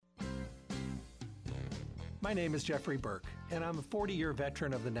My name is Jeffrey Burke, and I'm a 40-year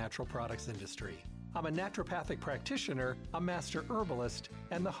veteran of the natural products industry. I'm a naturopathic practitioner, a master herbalist,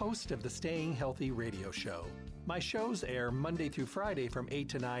 and the host of the Staying Healthy radio show. My shows air Monday through Friday from 8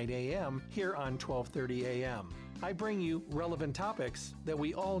 to 9 a.m. here on 12:30 a.m. I bring you relevant topics that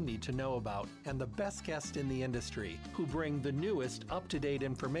we all need to know about and the best guests in the industry who bring the newest up-to-date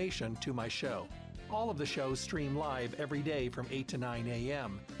information to my show. All of the shows stream live every day from 8 to 9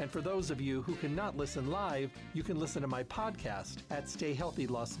 a.m. And for those of you who cannot listen live, you can listen to my podcast at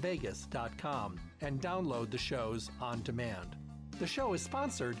StayHealthyLasVegas.com and download the shows on demand. The show is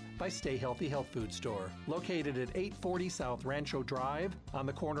sponsored by Stay Healthy Health Food Store, located at 840 South Rancho Drive on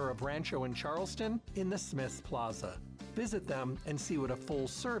the corner of Rancho and Charleston in the Smiths Plaza. Visit them and see what a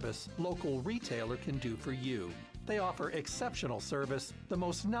full-service local retailer can do for you. They offer exceptional service, the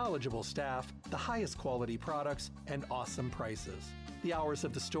most knowledgeable staff, the highest quality products, and awesome prices. The hours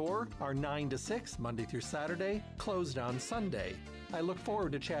of the store are 9 to 6, Monday through Saturday, closed on Sunday. I look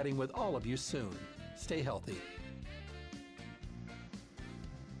forward to chatting with all of you soon. Stay healthy.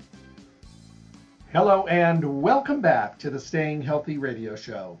 Hello and welcome back to the Staying Healthy radio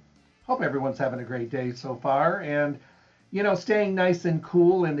show. Hope everyone's having a great day so far, and staying nice and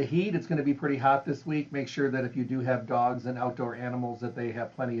cool in the heat. It's going to be pretty hot this week. Make sure that if you do have dogs and outdoor animals that they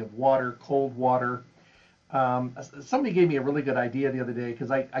have plenty of water, cold water. Somebody gave me a really good idea the other day because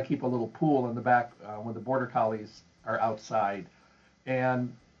I keep a little pool in the back when the border collies are outside.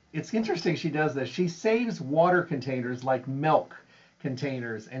 And it's interesting she does this. She saves water containers like milk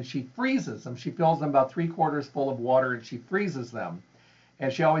containers and she freezes them. She fills them about 3/4 full of water and she freezes them.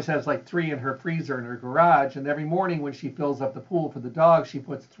 And she always has like 3 in her freezer in her garage. And every morning when she fills up the pool for the dog, she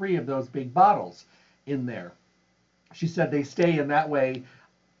puts 3 of those big bottles in there. She said they stay in that way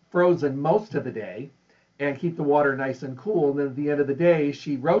frozen most of the day and keep the water nice and cool. And then at the end of the day,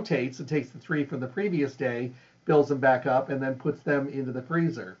 she rotates and takes the 3 from the previous day, fills them back up, and then puts them into the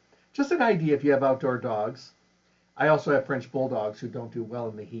freezer. Just an idea if you have outdoor dogs. I also have French bulldogs who don't do well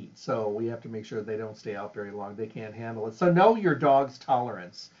in the heat, so we have to make sure they don't stay out very long. They can't handle it. So know your dog's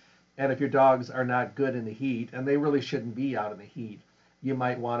tolerance. And if your dogs are not good in the heat, and they really shouldn't be out in the heat, you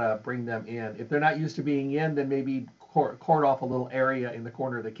might want to bring them in. If they're not used to being in, then maybe cord off a little area in the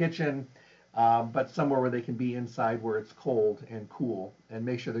corner of the kitchen, but somewhere where they can be inside where it's cold and cool, and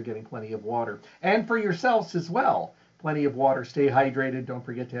make sure they're getting plenty of water. And for yourselves as well, plenty of water. Stay hydrated. Don't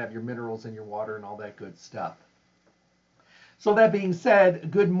forget to have your minerals in your water and all that good stuff. So that being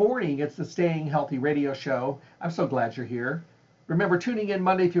said, good morning. It's the Staying Healthy radio show. I'm so glad you're here. Remember, tuning in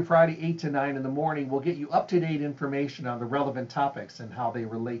Monday through Friday, 8 to 9 in the morning, will get you up-to-date information on the relevant topics and how they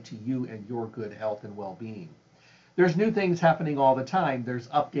relate to you and your good health and well-being. There's new things happening all the time. There's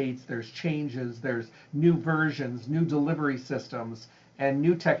updates, there's changes, there's new versions, new delivery systems, and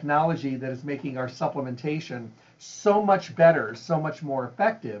new technology that is making our supplementation so much better, so much more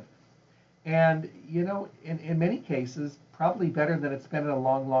effective. And, in many cases, probably better than it's been in a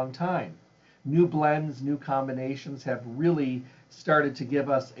long, long time. New blends, new combinations have really started to give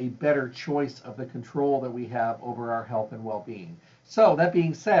us a better choice of the control that we have over our health and well-being. So that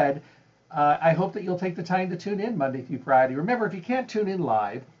being said, I hope that you'll take the time to tune in Monday through Friday. Remember, if you can't tune in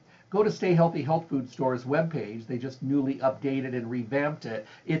live, go to Stay Healthy Health Food Store's webpage. They just newly updated and revamped it.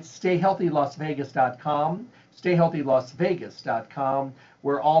 It's StayHealthyLasVegas.com, StayHealthyLasVegas.com,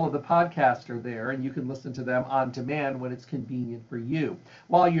 where all of the podcasts are there, and you can listen to them on demand when it's convenient for you.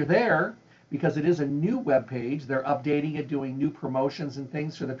 While you're there, because it is a new webpage, they're updating it, doing new promotions and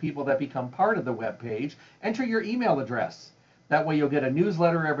things for the people that become part of the webpage. Enter your email address. That way you'll get a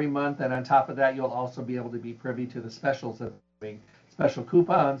newsletter every month, and on top of that, you'll also be able to be privy to the specials that they're doing. Special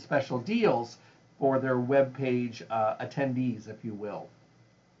coupons, special deals for their webpage attendees, if you will.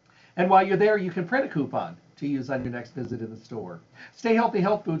 And while you're there, you can print a coupon to use on your next visit in the store. Stay Healthy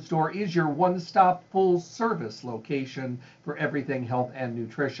Health Food Store is your one-stop full-service location for everything health and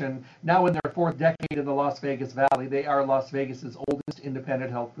nutrition. Now in their 4th decade in the Las Vegas Valley, they are Las Vegas's oldest independent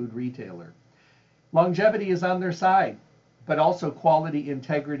health food retailer. Longevity is on their side, but also quality,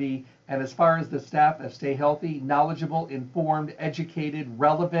 integrity, and as far as the staff at Stay Healthy, knowledgeable, informed, educated,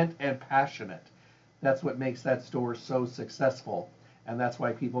 relevant, and passionate. That's what makes that store so successful. And that's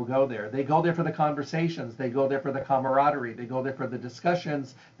why people go there. They go there for the conversations. They go there for the camaraderie. They go there for the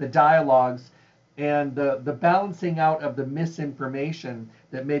discussions, the dialogues, and the balancing out of the misinformation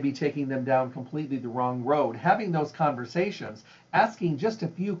that may be taking them down completely the wrong road. Having those conversations, asking just a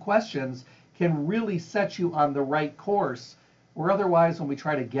few questions can really set you on the right course, where otherwise when we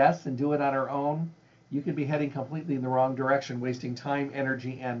try to guess and do it on our own, you could be heading completely in the wrong direction, wasting time,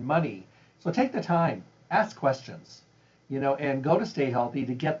 energy, and money. So take the time, ask questions. and go to Stay Healthy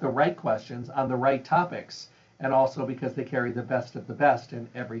to get the right questions on the right topics, and also because they carry the best of the best in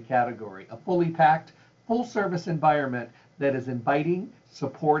every category. A fully packed, full service environment that is inviting,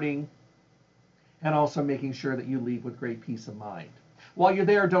 supporting, and also making sure that you leave with great peace of mind. While you're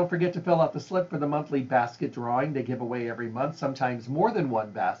there, don't forget to fill out the slip for the monthly basket drawing they give away every month, sometimes more than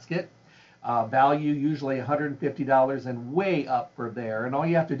one basket. Value usually $150 and way up for there. And all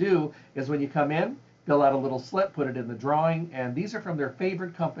you have to do is when you come in, fill out a little slip, put it in the drawing, and these are from their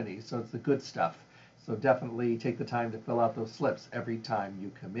favorite companies, so it's the good stuff. So definitely take the time to fill out those slips every time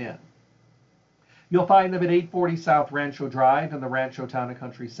you come in. You'll find them at 840 South Rancho Drive in the Rancho Town and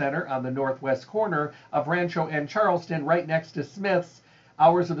Country Center on the northwest corner of Rancho and Charleston, right next to Smith's.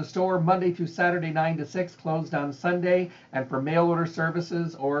 Hours of the store, Monday through Saturday, 9 to 6, closed on Sunday, and for mail order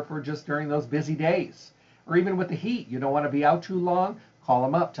services or for just during those busy days. Or even with the heat, you don't want to be out too long, call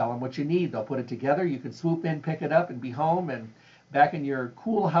them up, tell them what you need. They'll put it together. You can swoop in, pick it up, and be home and back in your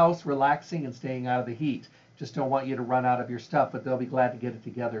cool house, relaxing and staying out of the heat. Just don't want you to run out of your stuff, but they'll be glad to get it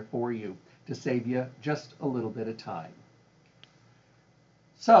together for you to save you just a little bit of time.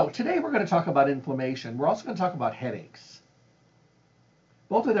 So today we're going to talk about inflammation. We're also going to talk about headaches.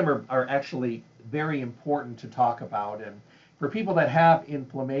 Both of them are actually very important to talk about. And for people that have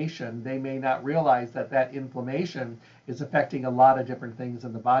inflammation, they may not realize that that inflammation is affecting a lot of different things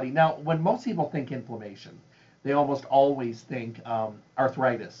in the body. Now, when most people think inflammation, they almost always think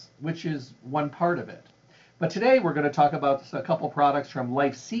arthritis, which is one part of it. But today we're going to talk about a couple products from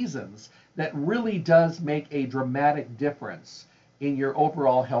Life Seasons that really does make a dramatic difference in your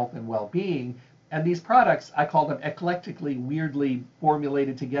overall health and well-being. And these products, I call them eclectically, weirdly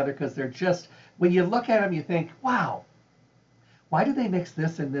formulated together because they're just, when you look at them, you think, wow, why do they mix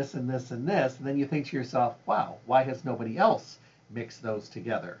this and this and this and this? And then you think to yourself, wow, why has nobody else mixed those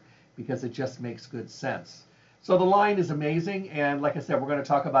together? Because it just makes good sense. So the line is amazing. And like I said, we're going to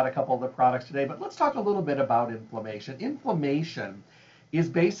talk about a couple of the products today, but let's talk a little bit about inflammation. Inflammation is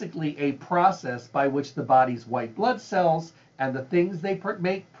basically a process by which the body's white blood cells and the things they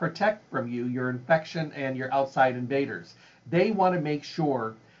protect from you, your infection and your outside invaders. They want to make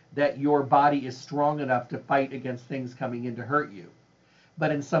sure that your body is strong enough to fight against things coming in to hurt you.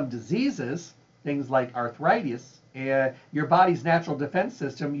 But in some diseases, things like arthritis, your body's natural defense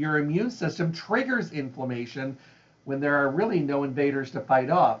system, your immune system triggers inflammation when there are really no invaders to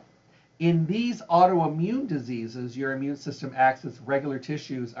fight off. In these autoimmune diseases, your immune system acts as regular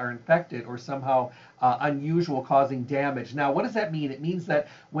tissues are infected or somehow unusual, causing damage. Now, what does that mean? It means that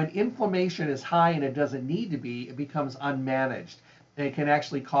when inflammation is high and it doesn't need to be, it becomes unmanaged. And it can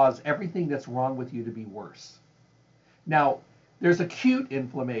actually cause everything that's wrong with you to be worse. Now, there's acute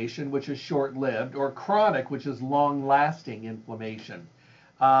inflammation, which is short-lived, or chronic, which is long-lasting inflammation.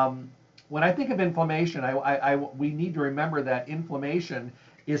 When I think of inflammation, we need to remember that inflammation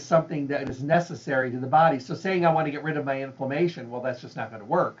is something that is necessary to the body. So saying I want to get rid of my inflammation, well, that's just not going to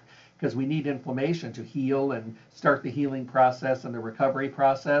work because we need inflammation to heal and start the healing process and the recovery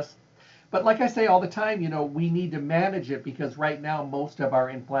process. But like I say all the time, we need to manage it because right now most of our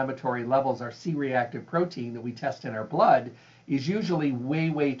inflammatory levels, our C-reactive protein that we test in our blood, is usually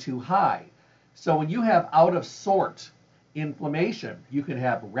way, way too high. So when you have out of sort inflammation, you can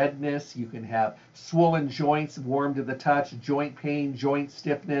have redness, you can have swollen joints, warm to the touch, joint pain, joint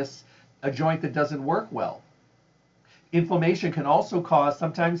stiffness, a joint that doesn't work well. Inflammation can also cause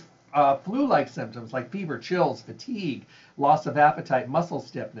sometimes flu-like symptoms like fever, chills, fatigue, loss of appetite, muscle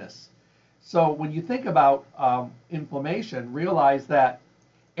stiffness. So when you think about inflammation, realize that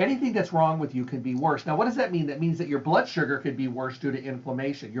anything that's wrong with you can be worse. Now, what does that mean? That means that your blood sugar could be worse due to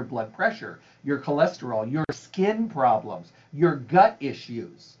inflammation, your blood pressure, your cholesterol, your skin problems, your gut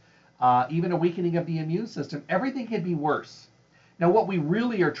issues, even a weakening of the immune system. Everything can be worse. Now, what we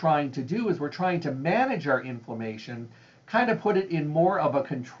really are trying to do is we're trying to manage our inflammation, kind of put it in more of a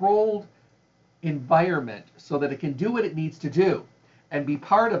controlled environment so that it can do what it needs to do and be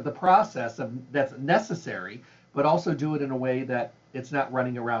part of the process that's necessary, but also do it in a way that it's not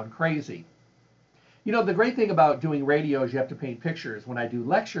running around crazy. The great thing about doing radio is you have to paint pictures. When I do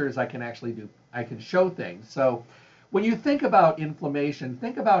lectures, I can show things. So when you think about inflammation,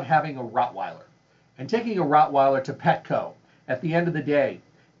 think about having a Rottweiler and taking a Rottweiler to Petco at the end of the day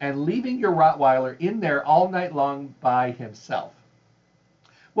and leaving your Rottweiler in there all night long by himself.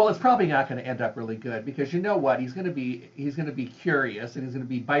 Well, it's probably not going to end up really good because you know what? He's going to be curious and he's going to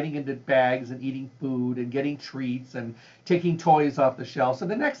be biting into bags and eating food and getting treats and taking toys off the shelf. So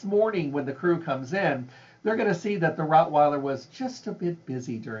the next morning when the crew comes in, they're going to see that the Rottweiler was just a bit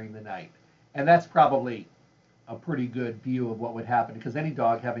busy during the night. And that's probably a pretty good view of what would happen because any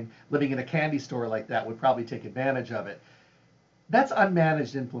dog living in a candy store like that would probably take advantage of it. That's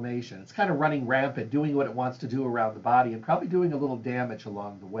unmanaged inflammation. It's kind of running rampant, doing what it wants to do around the body and probably doing a little damage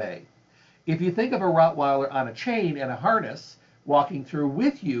along the way. If you think of a Rottweiler on a chain and a harness walking through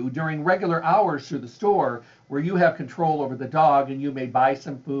with you during regular hours through the store where you have control over the dog and you may buy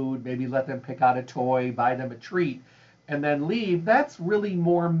some food, maybe let them pick out a toy, buy them a treat, and then leave, that's really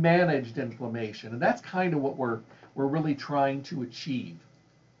more managed inflammation. And that's kind of what we're really trying to achieve.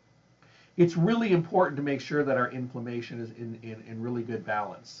 It's really important to make sure that our inflammation is in really good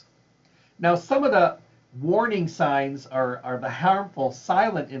balance. Now, some of the warning signs are the harmful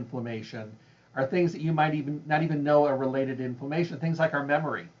silent inflammation are things that you might not even know are related to inflammation, things like our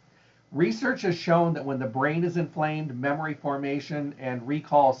memory. Research has shown that when the brain is inflamed, memory formation and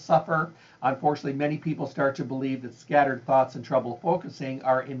recall suffer. Unfortunately, many people start to believe that scattered thoughts and trouble focusing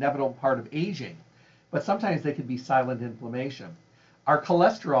are an inevitable part of aging, but sometimes they can be silent inflammation. Our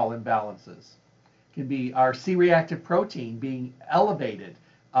cholesterol imbalances can be our C-reactive protein being elevated,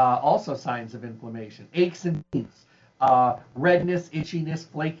 also signs of inflammation. Aches and pains, redness, itchiness,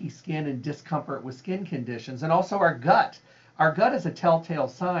 flaky skin, and discomfort with skin conditions, and also our gut. Our gut is a telltale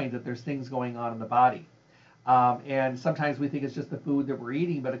sign that there's things going on in the body. And sometimes we think it's just the food that we're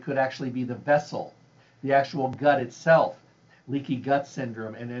eating, but it could actually be the vessel, the actual gut itself, leaky gut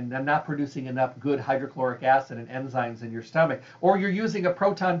syndrome, and not producing enough good hydrochloric acid and enzymes in your stomach. Or you're using a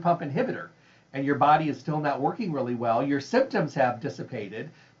proton pump inhibitor and your body is still not working really well. Your symptoms have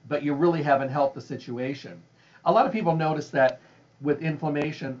dissipated, but you really haven't helped the situation. A lot of people notice that with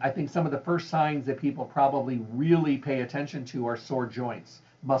inflammation, I think some of the first signs that people probably really pay attention to are sore joints,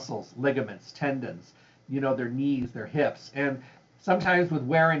 muscles, ligaments, tendons, their knees, their hips. And sometimes with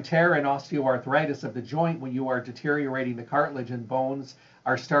wear and tear and osteoarthritis of the joint, when you are deteriorating the cartilage and bones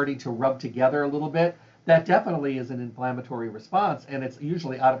are starting to rub together a little bit, that definitely is an inflammatory response, and it's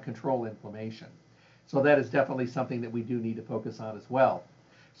usually out of control inflammation. So that is definitely something that we do need to focus on as well.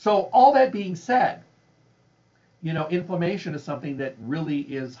 So all that being said, inflammation is something that really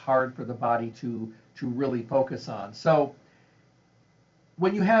is hard for the body to really focus on. So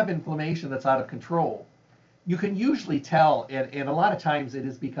when you have inflammation that's out of control, you can usually tell, and a lot of times it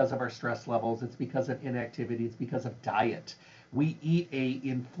is because of our stress levels, it's because of inactivity, it's because of diet. We eat an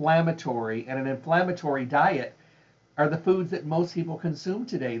inflammatory diet are the foods that most people consume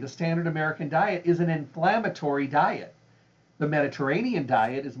today. The standard American diet is an inflammatory diet. The Mediterranean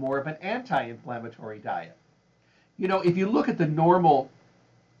diet is more of an anti-inflammatory diet. If you look at the normal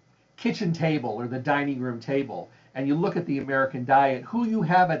kitchen table or the dining room table, and you look at the American diet, who you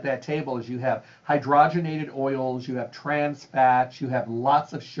have at that table is you have hydrogenated oils, you have trans fats, you have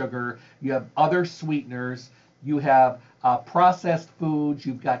lots of sugar, you have other sweeteners, you have processed foods,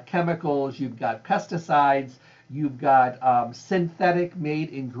 you've got chemicals, you've got pesticides, you've got synthetic made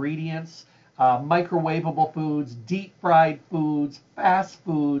ingredients, microwavable foods, deep fried foods, fast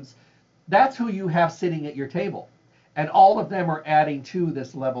foods. That's who you have sitting at your table. And all of them are adding to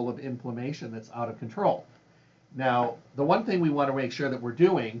this level of inflammation that's out of control. Now, the one thing we want to make sure that we're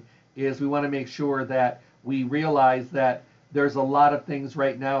doing is we want to make sure that we realize that there's a lot of things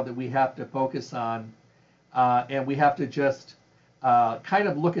right now that we have to focus on, and we have to just kind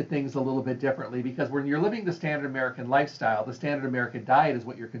of look at things a little bit differently, because when you're living the standard American lifestyle, the standard American diet is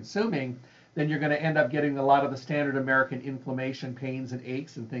what you're consuming, then you're going to end up getting a lot of the standard American inflammation, pains and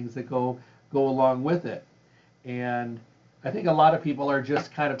aches and things that go along with it. And I think a lot of people are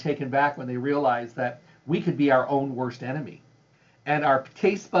just kind of taken back when they realize that we could be our own worst enemy. And our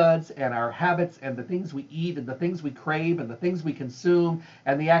taste buds and our habits and the things we eat and the things we crave and the things we consume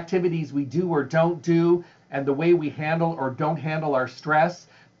and the activities we do or don't do and the way we handle or don't handle our stress,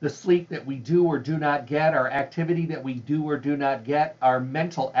 the sleep that we do or do not get, our activity that we do or do not get, our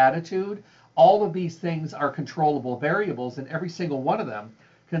mental attitude, all of these things are controllable variables, and every single one of them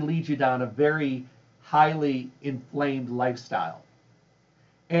can lead you down a very highly inflamed lifestyle.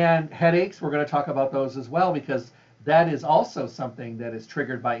 And headaches, we're going to talk about those as well, because that is also something that is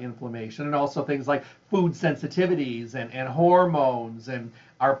triggered by inflammation, and also things like food sensitivities and hormones and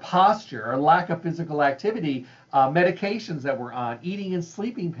our posture, our lack of physical activity, medications that we're on, eating and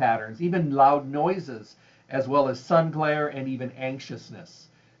sleeping patterns, even loud noises, as well as sun glare and even anxiousness.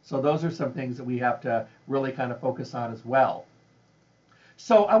 So those are some things that we have to really kind of focus on as well.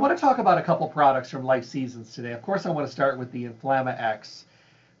 So I want to talk about a couple products from Life Seasons today. Of course, I want to start with the Inflamma-X.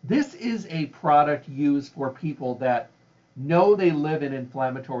 This is a product used for people that know they live an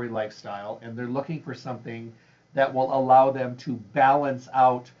inflammatory lifestyle and they're looking for something that will allow them to balance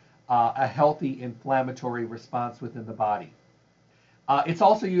out a healthy inflammatory response within the body. It's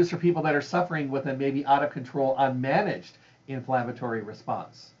also used for people that are suffering with a maybe out of control, unmanaged inflammatory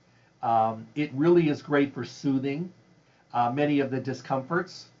response. It really is great for soothing. many of the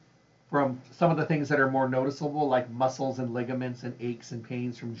discomforts from some of the things that are more noticeable, like muscles and ligaments and aches and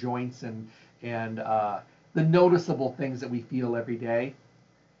pains from joints and the noticeable things that we feel every day.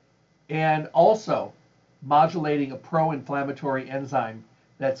 And also modulating a pro-inflammatory enzyme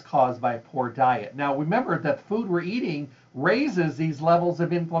that's caused by a poor diet. Now, remember that the food we're eating raises these levels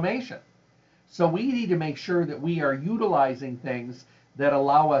of inflammation. So we need to make sure that we are utilizing things that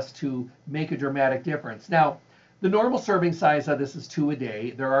allow us to make a dramatic difference. Now, the normal serving size of this is 2 a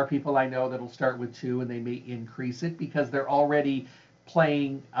day. There are people I know that'll start with 2 and they may increase it because they're already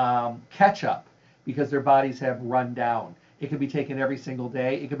playing catch up because their bodies have run down. It can be taken every single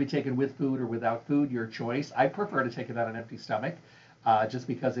day. It can be taken with food or without food, your choice. I prefer to take it on an empty stomach just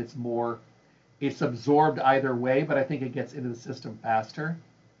because it's absorbed either way, but I think it gets into the system faster.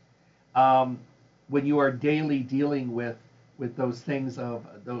 When you are daily dealing with those things of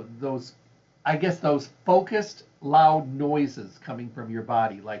those, I guess those focused loud noises coming from your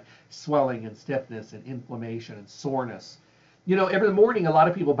body, like swelling and stiffness and inflammation and soreness. You know, every morning a lot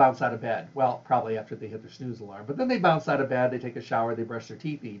of people bounce out of bed. Well, probably after they hit their snooze alarm, but then they bounce out of bed, they take a shower, they brush their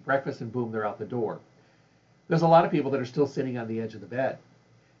teeth, eat breakfast, and boom, they're out the door. There's a lot of people that are still sitting on the edge of the bed.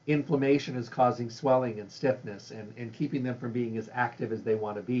 Inflammation is causing swelling and stiffness and keeping them from being as active as they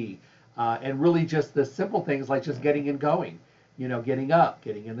want to be. And really just the simple things like just getting and going. You know, getting up,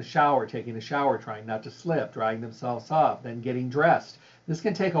 getting in the shower, taking a shower, trying not to slip, drying themselves off, then getting dressed. This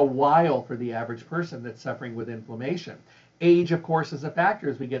can take a while for the average person that's suffering with inflammation. Age, of course, is a factor.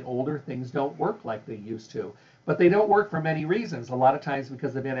 As we get older, things don't work like they used to. But they don't work for many reasons. A lot of times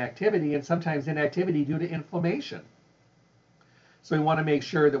because of inactivity, and sometimes inactivity due to inflammation. So we want to make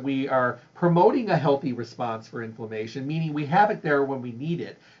sure that we are promoting a healthy response for inflammation, meaning we have it there when we need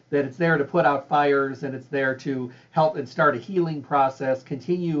it, that it's there to put out fires and it's there to help and start a healing process,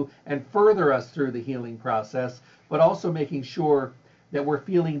 continue and further us through the healing process, but also making sure that we're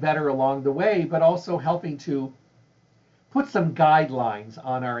feeling better along the way, but also helping to put some guidelines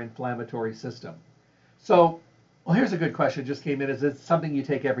on our inflammatory system. So, well, here's a good question just came in. Is it something you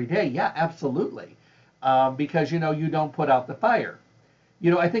take every day? Yeah, absolutely. Because, you know, you don't put out the fire. You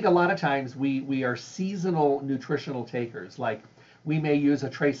know, I think a lot of times we are seasonal nutritional takers. Like we may use a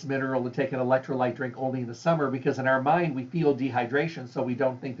trace mineral to take an electrolyte drink only in the summer because in our mind we feel dehydration, so we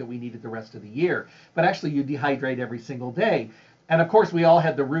don't think that we need it the rest of the year. But actually you dehydrate every single day. And of course we all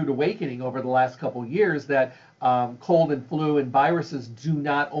had the rude awakening over the last couple of years that cold and flu and viruses do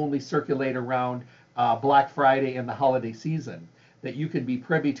not only circulate around Black Friday and the holiday season, that you can be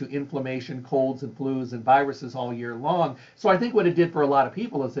privy to inflammation, colds and flus and viruses all year long. So I think what it did for a lot of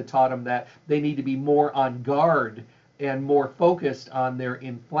people is it taught them that they need to be more on guard and more focused on their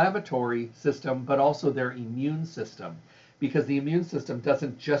inflammatory system, but also their immune system. Because the immune system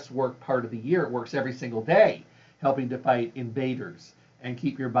doesn't just work part of the year, it works every single day, helping to fight invaders and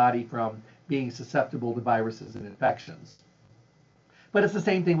keep your body from being susceptible to viruses and infections. But it's the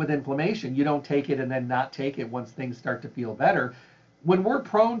same thing with inflammation. You don't take it and then not take it once things start to feel better. When we're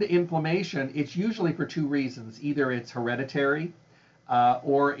prone to inflammation, it's usually for 2 reasons. Either it's hereditary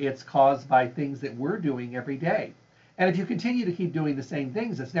or it's caused by things that we're doing every day. And if you continue to keep doing the same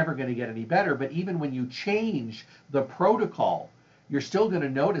things, it's never going to get any better. But even when you change the protocol, you're still going to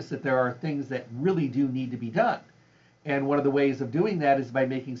notice that there are things that really do need to be done. And one of the ways of doing that is by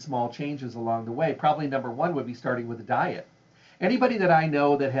making small changes along the way. Probably number 1 would be starting with a diet. Anybody that I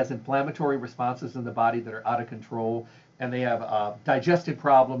know that has inflammatory responses in the body that are out of control, and they have digestive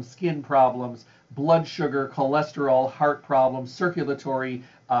problems, skin problems, blood sugar, cholesterol, heart problems, circulatory,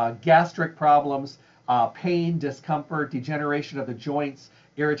 gastric problems, pain, discomfort, degeneration of the joints,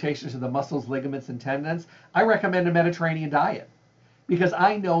 irritations of the muscles, ligaments, and tendons, I recommend a Mediterranean diet. Because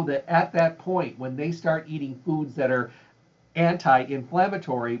I know that at that point, when they start eating foods that are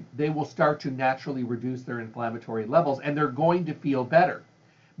anti-inflammatory, they will start to naturally reduce their inflammatory levels and they're going to feel better.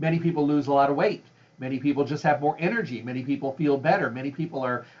 Many people lose a lot of weight. Many people just have more energy. Many people feel better. Many people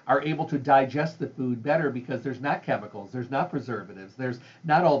are able to digest the food better because there's not chemicals, there's not preservatives, there's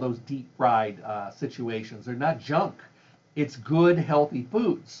not all those deep fried situations, they're not junk. It's good, healthy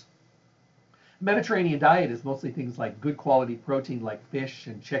foods. Mediterranean diet is mostly things like good quality protein like fish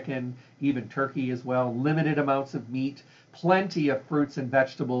and chicken, even turkey as well, limited amounts of meat, plenty of fruits and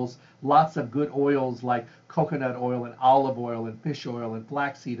vegetables, lots of good oils like coconut oil and olive oil and fish oil and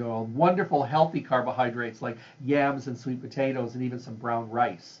flaxseed oil, wonderful healthy carbohydrates like yams and sweet potatoes and even some brown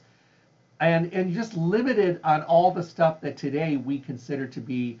rice. And just limited on all the stuff that today we consider to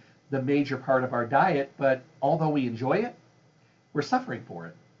be the major part of our diet, but although we enjoy it, we're suffering for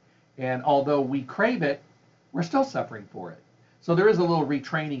it. And although we crave it, we're still suffering for it. So there is a little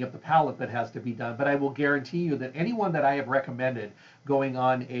retraining of the palate that has to be done, but I will guarantee you that anyone that I have recommended going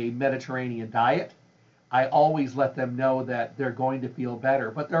on a Mediterranean diet, I always let them know that they're going to feel better,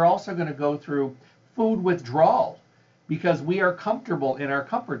 but they're also going to go through food withdrawal because we are comfortable in our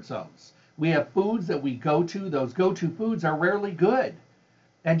comfort zones. We have foods that we go to, those go-to foods are rarely good.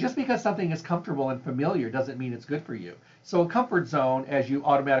 And just because something is comfortable and familiar doesn't mean it's good for you. So a comfort zone, as you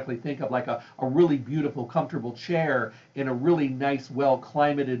automatically think of like a really beautiful, comfortable chair in a really nice,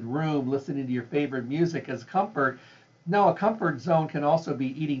 well-climated room, listening to your favorite music as comfort. No, a comfort zone can also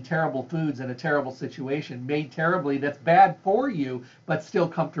be eating terrible foods in a terrible situation, made terribly, that's bad for you, but still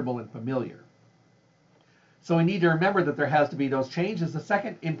comfortable and familiar. So we need to remember that there has to be those changes. The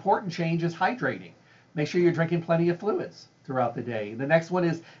second important change is hydrating. Make sure you're drinking plenty of fluids throughout the day. The next one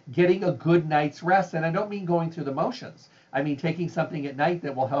is getting a good night's rest. And I don't mean going through the motions. I mean taking something at night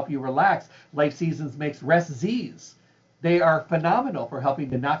that will help you relax. Life Seasons makes Rest Z's. They are phenomenal for helping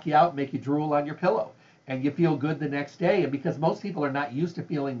to knock you out and make you drool on your pillow. And you feel good the next day. And because most people are not used to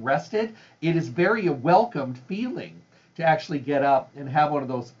feeling rested, it is very a welcomed feeling to actually get up and have one of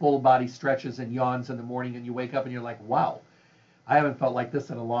those full body stretches and yawns in the morning, and you wake up and you're like, wow, I haven't felt like this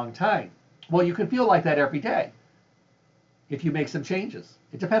in a long time. Well, you can feel like that every day if you make some changes.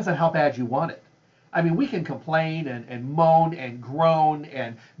 It depends on how bad you want it. I mean, we can complain and moan and groan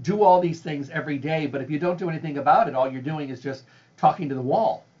and do all these things every day, but if you don't do anything about it, all you're doing is just talking to the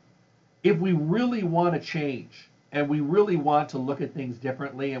wall. If we really want to change, and we really want to look at things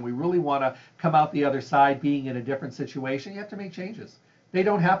differently, and we really want to come out the other side being in a different situation, you have to make changes. They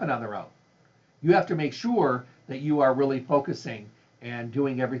don't happen on their own. You have to make sure that you are really focusing and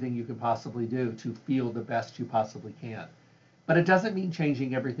doing everything you can possibly do to feel the best you possibly can. But it doesn't mean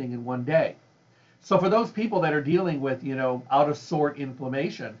changing everything in one day. So for those people that are dealing with, out of sort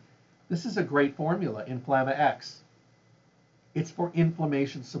inflammation, this is a great formula, Inflamma X. It's for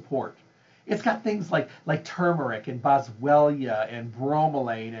inflammation support. It's got things like turmeric and boswellia and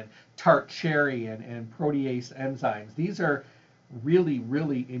bromelain and tart cherry and protease enzymes. These are really,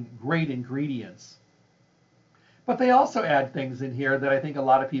 really great ingredients. But they also add things in here that I think a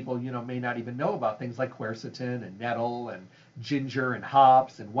lot of people, may not even know about. Things like quercetin and nettle and ginger and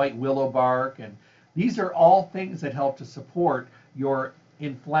hops and white willow bark. And these are all things that help to support your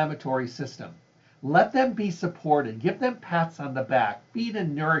inflammatory system. Let them be supported. Give them pats on the back. Feed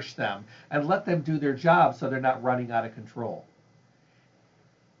and nourish them. And let them do their job so they're not running out of control.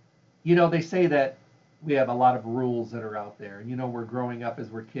 They say that we have a lot of rules that are out there. We're growing up as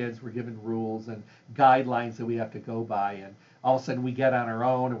we're kids. We're given rules and guidelines that we have to go by. And all of a sudden we get on our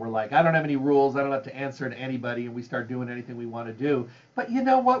own and we're like, I don't have any rules. I don't have to answer to anybody. And we start doing anything we want to do. But you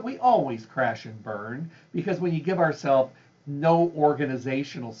know what? We always crash and burn. Because when you give ourselves no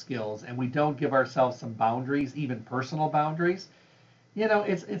organizational skills and we don't give ourselves some boundaries, even personal boundaries,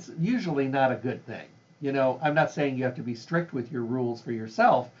 it's usually not a good thing. I'm not saying you have to be strict with your rules for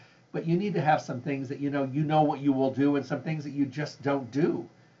yourself, but you need to have some things that you know what you will do and some things that you just don't do.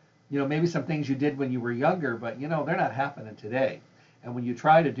 Maybe some things you did when you were younger, but they're not happening today. And when you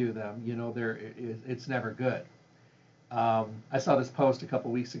try to do them, it's never good. I saw this post a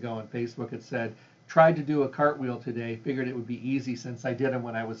couple weeks ago on Facebook. It said, tried to do a cartwheel today, figured it would be easy since I did them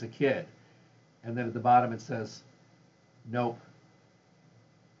when I was a kid. And then at the bottom it says, nope.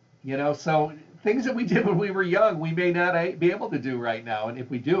 So things that we did when we were young, we may not be able to do right now. And if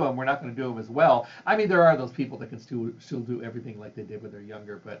we do them, we're not going to do them as well. I mean, there are those people that can still do everything like they did when they're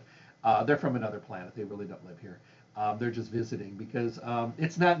younger, but they're from another planet. They really don't live here. They're just visiting because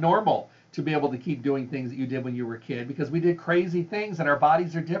it's not normal to be able to keep doing things that you did when you were a kid because we did crazy things and our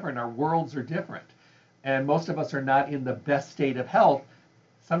bodies are different. Our worlds are different. And most of us are not in the best state of health,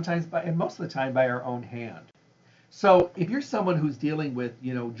 sometimes and most of the time by our own hand. So if you're someone who's dealing with,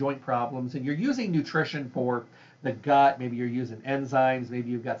 joint problems and you're using nutrition for the gut, maybe you're using enzymes, maybe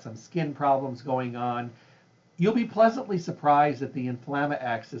you've got some skin problems going on, you'll be pleasantly surprised that the Inflamma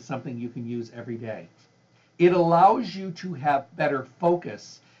X is something you can use every day. It allows you to have better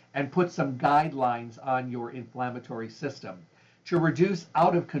focus and put some guidelines on your inflammatory system to reduce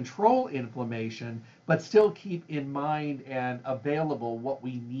out of control inflammation, but still keep in mind and available what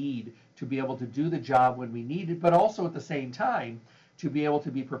we need to be able to do the job when we need it, but also at the same time to be able to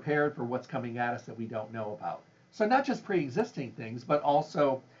be prepared for what's coming at us that we don't know about. So not just pre-existing things, but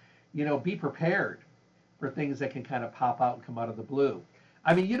also, be prepared for things that can kind of pop out and come out of the blue.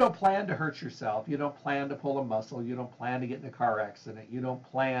 I mean, you don't plan to hurt yourself. You don't plan to pull a muscle. You don't plan to get in a car accident. You don't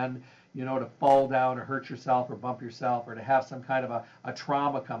plan, to fall down or hurt yourself or bump yourself or to have some kind of a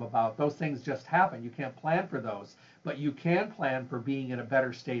trauma come about. Those things just happen. You can't plan for those. But you can plan for being in a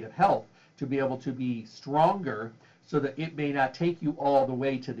better state of health to be able to be stronger so that it may not take you all the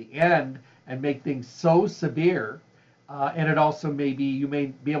way to the end and make things so severe. And it also you may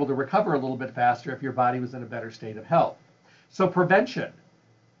be able to recover a little bit faster if your body was in a better state of health. So prevention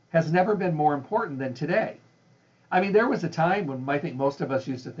has never been more important than today. I mean, there was a time when I think most of us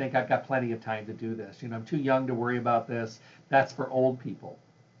used to think, I've got plenty of time to do this. I'm too young to worry about this. That's for old people.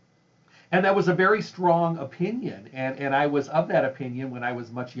 And that was a very strong opinion. And I was of that opinion when I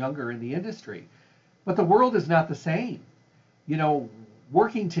was much younger in the industry. But the world is not the same.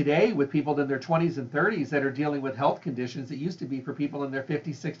 Working today with people in their 20s and 30s that are dealing with health conditions that used to be for people in their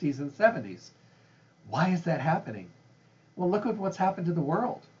 50s, 60s, and 70s. Why is that happening? Well, look at what's happened to the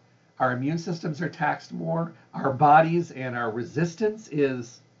world. Our immune systems are taxed more. Our bodies and our resistance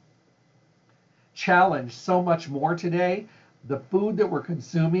is challenged so much more today. The food that we're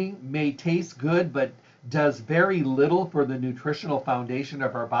consuming may taste good, but does very little for the nutritional foundation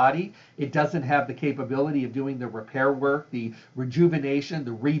of our body. It doesn't have the capability of doing the repair work, the rejuvenation,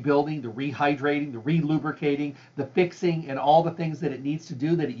 the rebuilding, the rehydrating, the relubricating, the fixing, and all the things that it needs to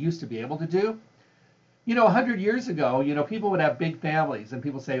do that it used to be able to do. 100 years ago, people would have big families, and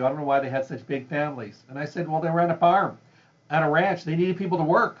people say, I don't know why they had such big families. And I said, well, they were on a farm, on a ranch. They needed people to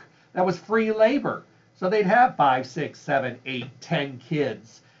work. That was free labor. So they'd have 5, 6, 7, 8, 10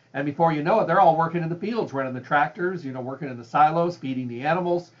 kids. And before you know it, they're all working in the fields, running the tractors, working in the silos, feeding the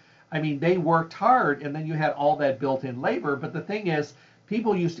animals. I mean, they worked hard, and then you had all that built-in labor. But the thing is,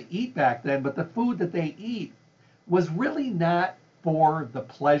 people used to eat back then, but the food that they eat was really not for the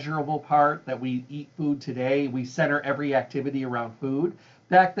pleasurable part that we eat food today. We center every activity around food.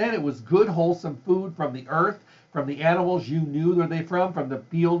 Back then, it was good, wholesome food from the earth, from the animals you knew where they from the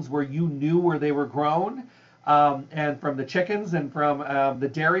fields where you knew where they were grown. And from the chickens and from the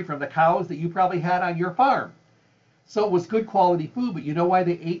dairy from the cows that you probably had on your farm. So it was good quality food, but you know why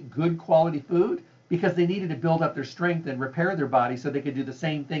they ate good quality food? Because they needed to build up their strength and repair their body so they could do the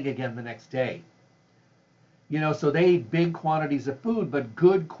same thing again the next day. So they ate big quantities of food, but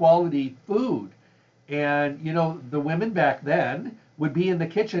good quality food. And, the women back then would be in the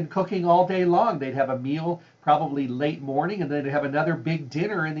kitchen cooking all day long. They'd have a meal probably late morning, and then they'd have another big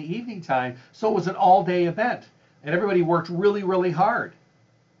dinner in the evening time. So it was an all-day event, and everybody worked really, really hard.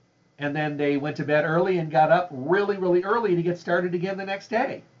 And then they went to bed early and got up really, really early to get started again the next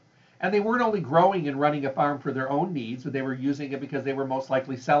day. And they weren't only growing and running a farm for their own needs, but they were using it because they were most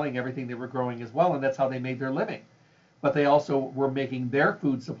likely selling everything they were growing as well, and that's how they made their living. But they also were making their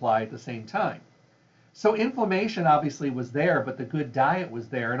food supply at the same time. So inflammation obviously was there, but the good diet was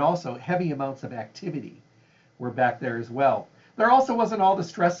there, and also heavy amounts of activity were back there as well. There also wasn't all the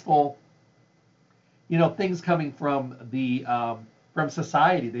stressful, things coming from the from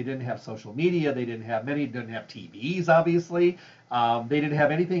society. They didn't have social media. They didn't have TVs, obviously. They didn't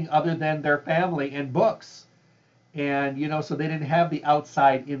have anything other than their family and books. And, so they didn't have the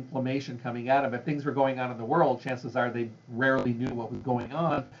outside inflammation coming at them. If things were going on in the world, chances are they rarely knew what was going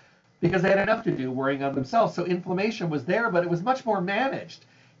on because they had enough to do worrying on themselves. So inflammation was there, but it was much more managed.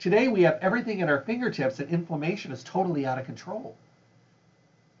 Today we have everything at our fingertips, and inflammation is totally out of control.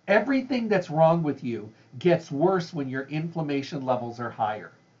 Everything that's wrong with you gets worse when your inflammation levels are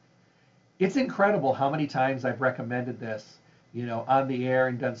higher. It's incredible how many times I've recommended this, on the air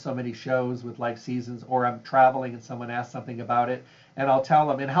and done so many shows with Life Seasons, or I'm traveling and someone asks something about it, and I'll tell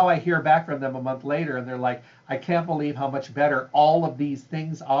them, and how I hear back from them a month later, and they're like, I can't believe how much better all of these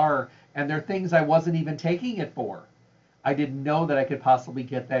things are, and they're things I wasn't even taking it for. I didn't know that I could possibly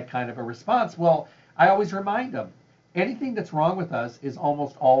get that kind of a response. Well, I always remind them, anything that's wrong with us is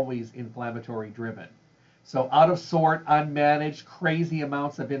almost always inflammatory driven. So out of sort, unmanaged, crazy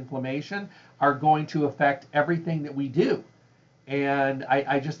amounts of inflammation are going to affect everything that we do. And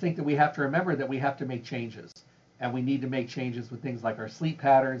I just think that we have to remember that we have to make changes. And we need to make changes with things like our sleep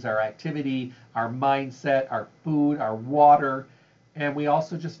patterns, our activity, our mindset, our food, our water. And we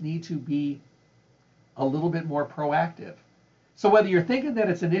also just need to be a little bit more proactive. So whether you're thinking that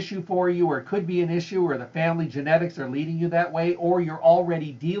it's an issue for you, or it could be an issue, or the family genetics are leading you that way, or you're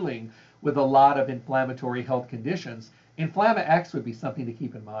already dealing with a lot of inflammatory health conditions, Inflamma-X would be something to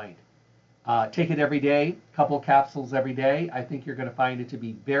keep in mind. Take it every day, couple capsules every day. I think you're going to find it to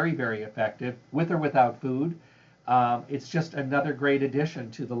be very, very effective, with or without food. It's just another great addition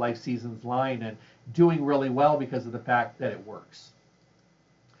to the Life Seasons line, and doing really well because of the fact that it works.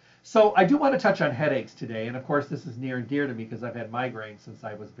 So I do want to touch on headaches today, and of course this is near and dear to me because I've had migraines since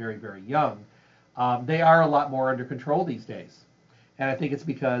I was very, very young. They are a lot more under control these days. And I think it's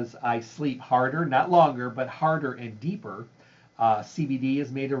because I sleep harder, not longer, but harder and deeper. CBD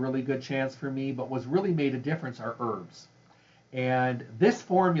has made a really good chance for me, but what's really made a difference are herbs. And this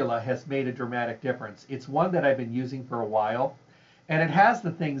formula has made a dramatic difference. It's one that I've been using for a while, and it has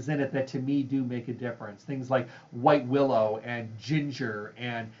the things in it that to me do make a difference. Things like white willow and ginger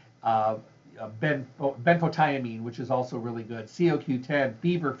and benfotiamine, which is also really good, CoQ10,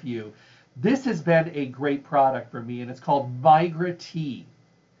 feverfew. This has been a great product for me, and it's called Migra T.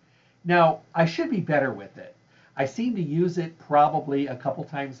 Now, I should be better with it. I seem to use it probably a couple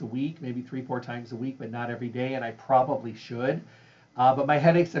times a week, maybe 3, 4 times a week, but not every day, and I probably should. But my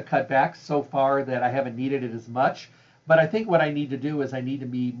headaches have cut back so far that I haven't needed it as much. But I think what I need to do is I need to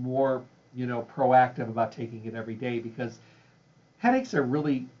be more, proactive about taking it every day, because headaches are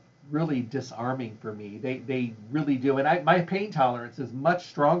really, really disarming for me. They really do. And my pain tolerance is much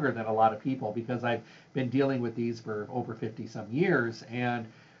stronger than a lot of people, because I've been dealing with these for over 50 some years. And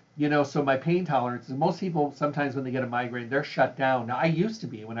so my pain tolerance is, most people sometimes when they get a migraine, they're shut down. Now, I used to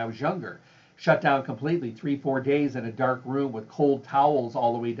be, when I was younger, shut down completely, 3, 4 days in a dark room with cold towels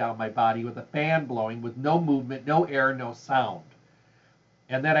all the way down my body, with a fan blowing, with no movement, no air, no sound.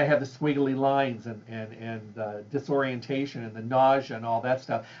 And then I had the squiggly lines and disorientation and the nausea and all that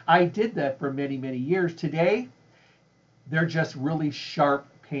stuff. I did that for many, many years. Today, they're just really sharp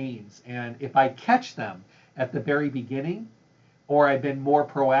pains. And if I catch them at the very beginning, or I've been more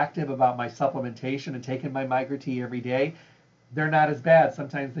proactive about my supplementation and taking my Migra T every day, they're not as bad.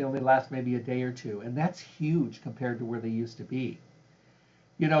 Sometimes they only last maybe a day or two. And that's huge compared to where they used to be.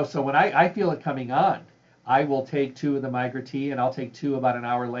 So when I feel it coming on, I will take 2 of the Migra T, and I'll take 2 about an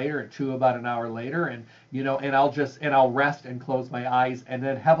hour later, and 2 about an hour later, and and I'll rest and close my eyes, and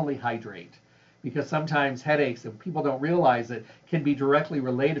then heavily hydrate, because sometimes headaches, and people don't realize it, can be directly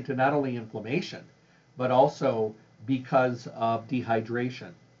related to not only inflammation, but also because of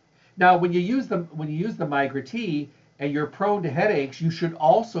dehydration. Now, when you use the Migra T and you're prone to headaches, you should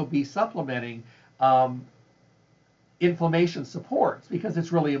also be supplementing inflammation supports, because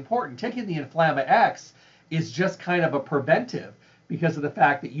it's really important. Taking the Inflamma X is just kind of a preventive, because of the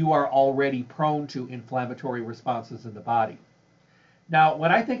fact that you are already prone to inflammatory responses in the body. Now,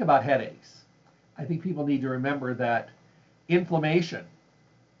 when I think about headaches, I think people need to remember that inflammation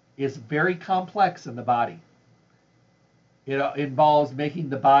is very complex in the body. It involves making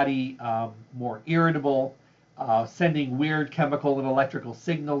the body more irritable, sending weird chemical and electrical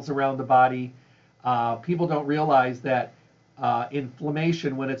signals around the body. People don't realize that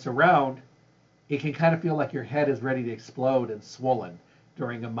inflammation, when it's around, it can kind of feel like your head is ready to explode and swollen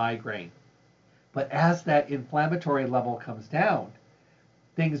during a migraine. But as that inflammatory level comes down,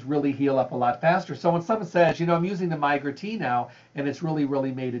 things really heal up a lot faster. So when someone says, I'm using the Migra T now, and it's really,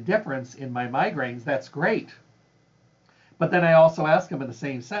 really made a difference in my migraines, that's great. But then I also ask them in the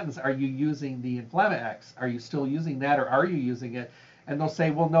same sentence, are you using the Inflamma X? Are you still using that, or are you using it? And they'll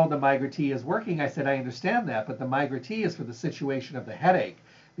say, well, no, the Migra T is working. I said, I understand that, but the Migra T is for the situation of the headache.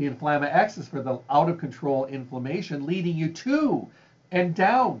 The Inflamma X is for the out-of-control inflammation leading you to and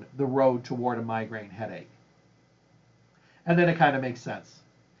down the road toward a migraine headache. And then it kind of makes sense.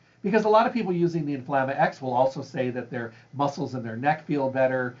 Because a lot of people using the Inflamma X will also say that their muscles in their neck feel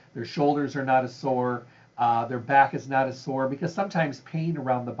better, their shoulders are not as sore, their back is not as sore, because sometimes pain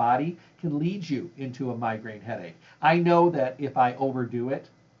around the body can lead you into a migraine headache. I know that if I overdo it,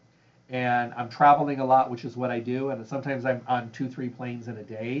 and I'm traveling a lot, which is what I do, and sometimes I'm on 2, 3 planes in a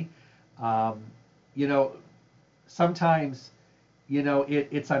day, sometimes,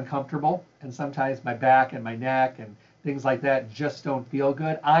 it's uncomfortable, and sometimes my back and my neck and things like that just don't feel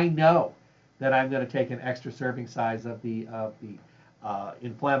good. I know that I'm going to take an extra serving size of the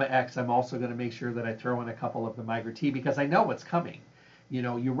Inflamma X. I'm also going to make sure that I throw in a couple of the Migra T, because I know what's coming.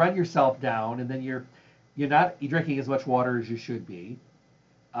 You run yourself down, and then you're not drinking as much water as you should be.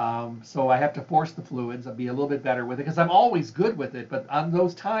 So I have to force the fluids. I'll be a little bit better with it, because I'm always good with it. But on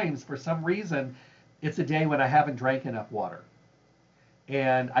those times, for some reason, it's a day when I haven't drank enough water.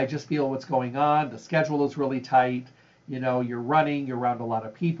 And I just feel what's going on. The schedule is really tight. You're running, you're around a lot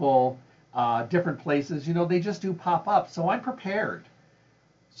of people, different places, they just do pop up. So I'm prepared.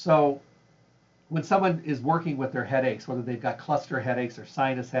 So when someone is working with their headaches, whether they've got cluster headaches or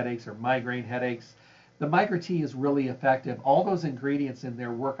sinus headaches or migraine headaches, the Migra T is really effective. All those ingredients in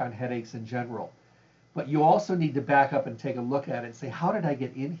there work on headaches in general. But you also need to back up and take a look at it and say, how did I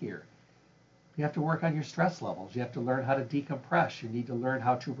get in here? You have to work on your stress levels. You have to learn how to decompress. You need to learn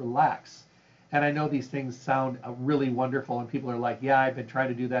how to relax. And I know these things sound really wonderful, and people are like, yeah, I've been trying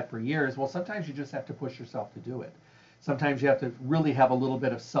to do that for years. Well, sometimes you just have to push yourself to do it. Sometimes you have to really have a little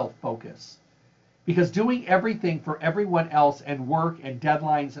bit of self-focus. Because doing everything for everyone else, and work and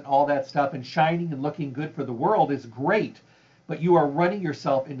deadlines and all that stuff, and shining and looking good for the world is great. but you are running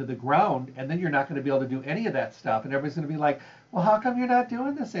yourself into the ground, and then you're not going to be able to do any of that stuff. And everybody's going to be like, well, how come you're not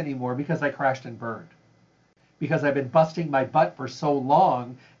doing this anymore? Because I crashed and burned. Because I've been busting my butt for so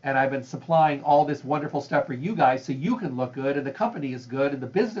long, and I've been supplying all this wonderful stuff for you guys so you can look good, and the company is good, and the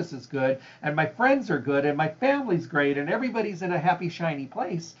business is good, and my friends are good, and my family's great, and everybody's in a happy, shiny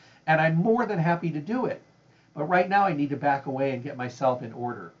place, and I'm more than happy to do it. But right now I need to back away and get myself in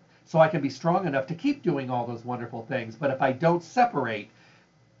order so I can be strong enough to keep doing all those wonderful things. But if I don't separate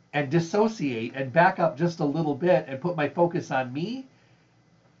and dissociate and back up just a little bit and put my focus on me,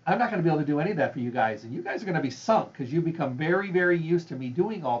 I'm not going to be able to do any of that for you guys. And you guys are going to be sunk because you become very, very used to me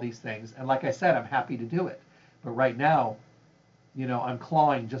doing all these things. And like I said, I'm happy to do it. But right now, I'm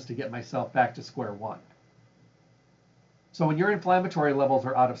clawing just to get myself back to square one. So when your inflammatory levels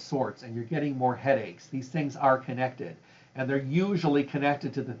are out of sorts and you're getting more headaches, these things are connected. And they're usually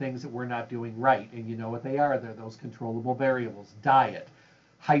connected to the things that we're not doing right. And you know what they are. They're those controllable variables: diet,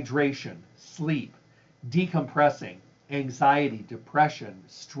 hydration, sleep, decompressing, anxiety, depression,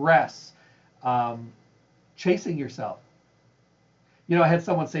 stress, chasing yourself. I had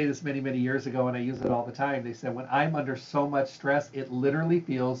someone say this many, many years ago, and I use it all the time. They said, when I'm under so much stress, it literally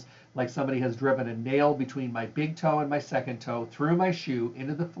feels like somebody has driven a nail between my big toe and my second toe, through my shoe,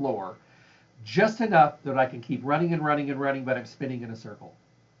 into the floor, just enough that I can keep running and running and running, but I'm spinning in a circle.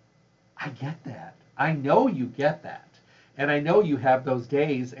 I get that. I know you get that. And I know you have those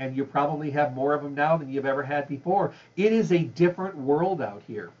days, and you probably have more of them now than you've ever had before. It is a different world out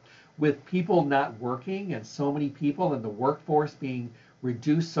here, with people not working and so many people in the workforce being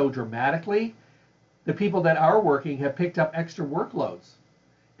reduced so dramatically. The people that are working have picked up extra workloads,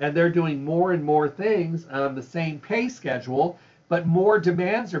 and they're doing more and more things on the same pay schedule, but more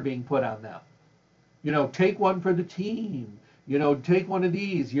demands are being put on them. Take one for the team. Take one of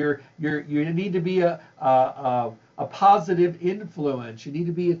these. You need to be a positive influence. You need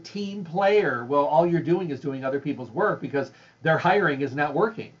to be a team player. Well, all you're doing is doing other people's work because their hiring is not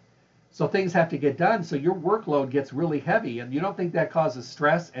working. So things have to get done. So your workload gets really heavy. And you don't think that causes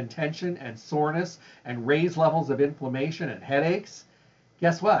stress and tension and soreness and raised levels of inflammation and headaches?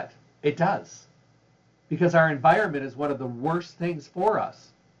 Guess what? It does. Because our environment is one of the worst things for us.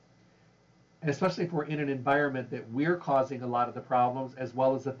 And especially if we're in an environment that we're causing a lot of the problems, as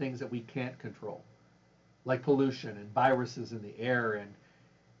well as the things that we can't control, like pollution and viruses in the air and,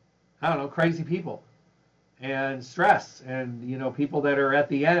 I don't know, crazy people and stress and, people that are at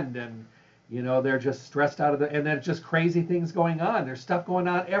the end and, they're just stressed out of and then just crazy things going on. There's stuff going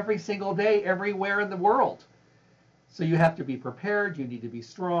on every single day, everywhere in the world. So you have to be prepared. You need to be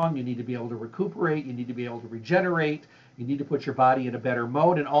strong. You need to be able to recuperate. You need to be able to regenerate. You need to put your body in a better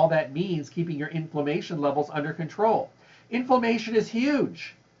mode. And all that means keeping your inflammation levels under control. Inflammation is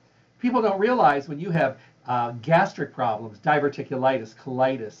huge. People don't realize when you have gastric problems, diverticulitis,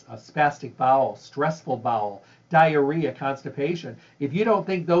 colitis, spastic bowel, stressful bowel, diarrhea, constipation, if you don't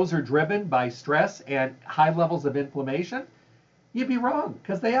think those are driven by stress and high levels of inflammation, you'd be wrong,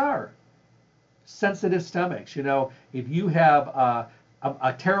 because they are. Sensitive stomachs, if you have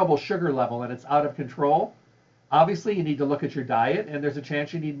a terrible sugar level and it's out of control, obviously you need to look at your diet, and there's a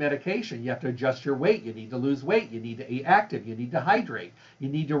chance you need medication. You have to adjust your weight. You need to lose weight. You need to be active. You need to hydrate. You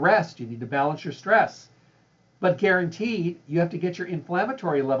need to rest. You need to balance your stress. But guaranteed, you have to get your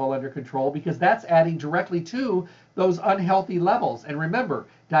inflammatory level under control, because that's adding directly to those unhealthy levels. And remember,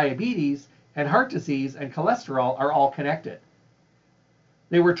 diabetes and heart disease and cholesterol are all connected.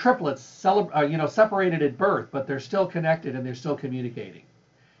 They were triplets, separated at birth, but they're still connected and they're still communicating.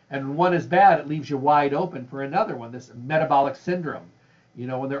 And when one is bad, it leaves you wide open for another one, this metabolic syndrome,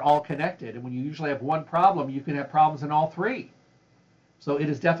 when they're all connected. And when you usually have one problem, you can have problems in all three. So it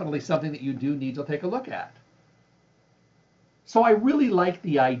is definitely something that you do need to take a look at. So I really like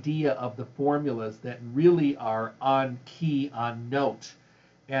the idea of the formulas that really are on key, on note.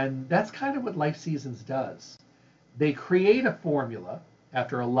 And that's kind of what Life Seasons does. They create a formula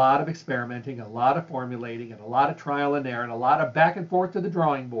after a lot of experimenting, a lot of formulating, and a lot of trial and error, and a lot of back and forth to the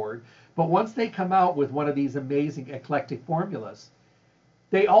drawing board. But once they come out with one of these amazing eclectic formulas,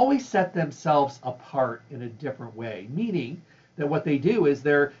 they always set themselves apart in a different way, meaning that what they do is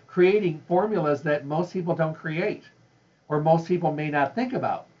they're creating formulas that most people don't create, or most people may not think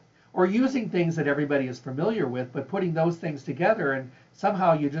about, or using things that everybody is familiar with, but putting those things together, and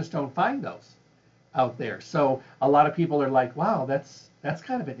somehow you just don't find those out there. So a lot of people are like, wow, that's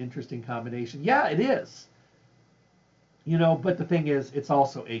kind of an interesting combination. Yeah, it is. But the thing is, it's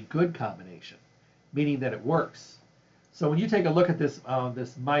also a good combination, meaning that it works. So when you take a look at this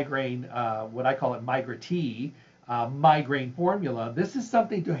this migraine, what I call it Migra T, migraine formula. This is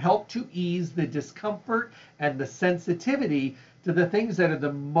something to help to ease the discomfort and the sensitivity to the things that are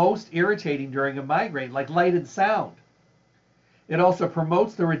the most irritating during a migraine, like light and sound. It also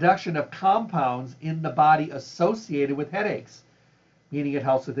promotes the reduction of compounds in the body associated with headaches, meaning it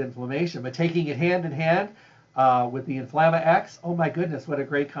helps with inflammation. But taking it hand in hand with the Inflamma X, oh my goodness, what a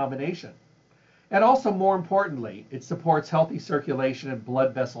great combination. And also, more importantly, it supports healthy circulation and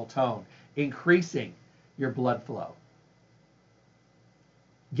blood vessel tone, increasing your blood flow,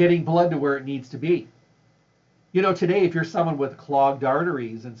 getting blood to where it needs to be. You know, today, if you're someone with clogged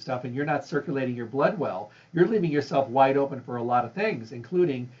arteries and stuff and you're not circulating your blood well, you're leaving yourself wide open for a lot of things,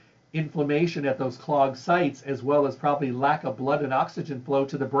 including inflammation at those clogged sites, as well as probably lack of blood and oxygen flow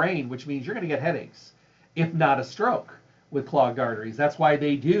to the brain, which means you're going to get headaches, if not a stroke, with clogged arteries. That's why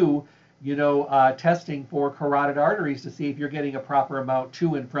they do, you know, testing for carotid arteries to see if you're getting a proper amount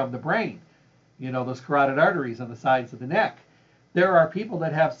to and from the brain. You know, those carotid arteries on the sides of the neck. There are people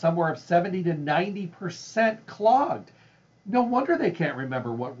that have somewhere of 70 to 90% clogged. No wonder they can't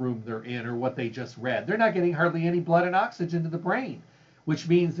remember what room they're in or what they just read. They're not getting hardly any blood and oxygen to the brain, which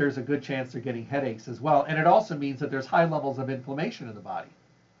means there's a good chance they're getting headaches as well. And it also means that there's high levels of inflammation in the body.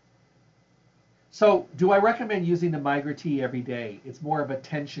 So do I recommend using the Migra-T every day? It's more of a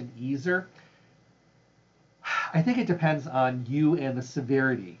tension easer. I think it depends on you and the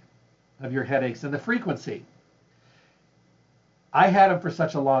severity of your headaches and the frequency. I had them for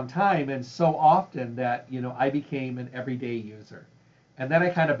such a long time and so often that, you know, I became an everyday user. And then I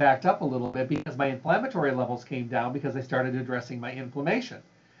kind of backed up a little bit because my inflammatory levels came down because I started addressing my inflammation.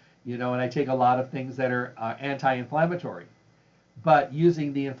 You know, and I take a lot of things that are anti-inflammatory. But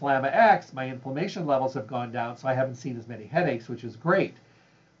using the Inflamma X, my inflammation levels have gone down, so I haven't seen as many headaches, which is great.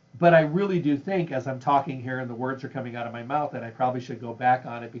 But I really do think, as I'm talking here and the words are coming out of my mouth, that I probably should go back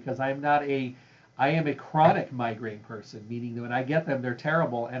on it because I am a chronic migraine person, meaning that when I get them, they're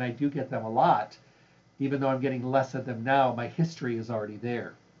terrible, and I do get them a lot. Even though I'm getting less of them now, my history is already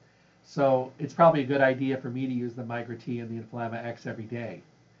there. So it's probably a good idea for me to use the Migra-T and the Inflamma X every day.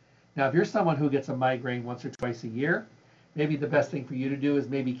 Now, if you're someone who gets a migraine once or twice a year, maybe the best thing for you to do is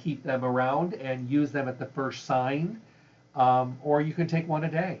maybe keep them around and use them at the first sign, or you can take one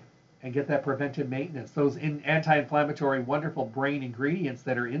a day and get that preventive maintenance. Those anti-inflammatory, wonderful brain ingredients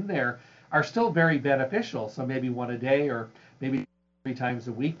that are in there are still very beneficial. So maybe one a day or maybe 3 times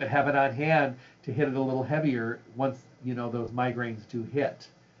a week, but have it on hand to hit it a little heavier once, you know, those migraines do hit.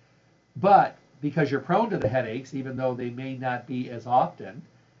 But because you're prone to the headaches, even though they may not be as often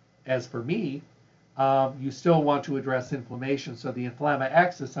as for me, you still want to address inflammation. So the Inflamma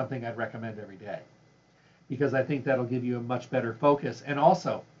X is something I'd recommend every day because I think that'll give you a much better focus. And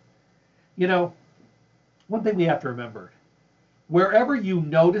also, you know, one thing we have to remember, wherever you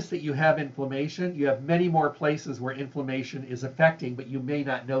notice that you have inflammation, you have many more places where inflammation is affecting, but you may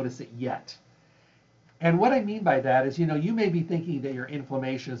not notice it yet. And what I mean by that is, you know, you may be thinking that your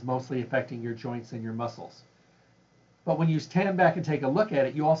inflammation is mostly affecting your joints and your muscles. But when you stand back and take a look at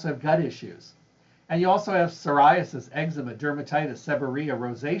it, you also have gut issues. And you also have psoriasis, eczema, dermatitis, seborrhea,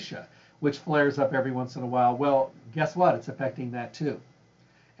 rosacea, which flares up every once in a while. Well, guess what? It's affecting that too.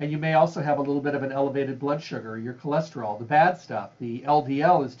 And you may also have a little bit of an elevated blood sugar, your cholesterol, the bad stuff. The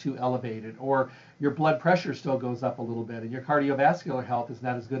LDL is too elevated, or your blood pressure still goes up a little bit, and your cardiovascular health is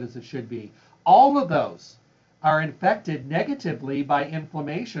not as good as it should be. All of those are infected negatively by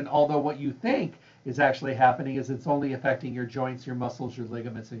inflammation, although what you think is actually happening is it's only affecting your joints, your muscles, your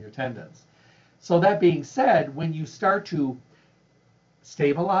ligaments, and your tendons. So that being said, when you start to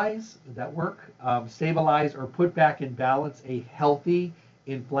stabilize, would that work? Stabilize or put back in balance a healthy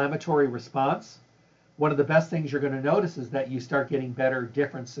inflammatory response, one of the best things you're going to notice is that you start getting better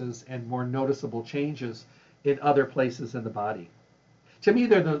differences and more noticeable changes in other places in the body. To me,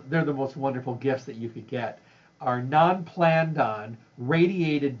 they're the most wonderful gifts that you could get, are non-planned on,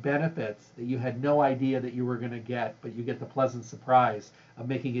 radiated benefits that you had no idea that you were going to get, but you get the pleasant surprise of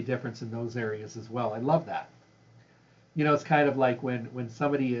making a difference in those areas as well. I love that. You know, it's kind of like when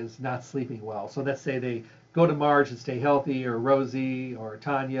somebody is not sleeping well. So let's say they go to Marge and Stay Healthy, or Rosie, or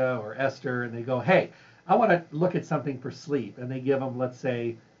Tanya, or Esther, and they go, hey, I want to look at something for sleep. And they give them, let's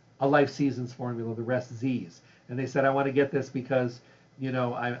say, a Life Seasons formula, the Rest Z's. And they said, I want to get this because, you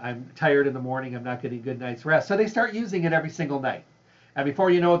know, I'm tired in the morning, I'm not getting a good night's rest. So they start using it every single night. And before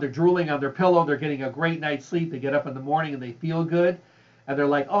you know it, they're drooling on their pillow, they're getting a great night's sleep, they get up in the morning and they feel good. And they're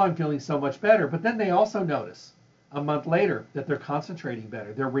like, oh, I'm feeling so much better. But then they also notice a month later that they're concentrating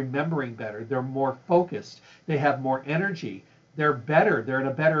better, they're remembering better, they're more focused, they have more energy, They're better. They're in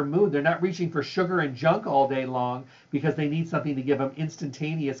a better mood. They're not reaching for sugar and junk all day long because they need something to give them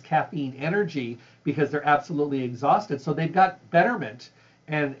instantaneous caffeine energy because they're absolutely exhausted. So they've got betterment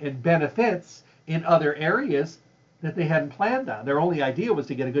and benefits in other areas that they hadn't planned on. Their only idea was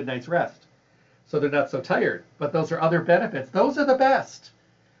to get a good night's rest. So they're not so tired. But those are other benefits. Those are the best.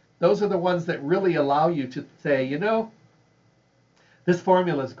 Those are the ones that really allow you to say, you know, this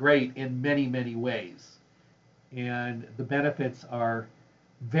formula is great in many, many ways. And the benefits are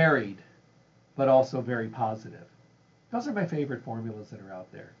varied, but also very positive. Those are my favorite formulas that are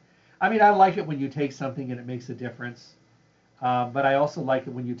out there. I mean, I like it when you take something and it makes a difference. But I also like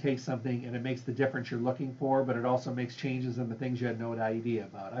it when you take something and it makes the difference you're looking for, but it also makes changes in the things you had no idea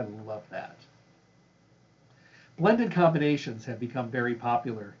about. I love that. Blended combinations have become very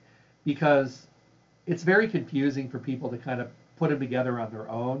popular because it's very confusing for people to kind of put them together on their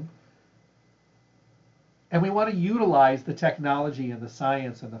own. And we want to utilize the technology and the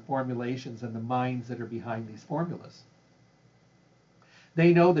science and the formulations and the minds that are behind these formulas.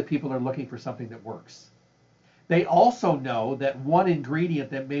 They know that people are looking for something that works. They also know that one ingredient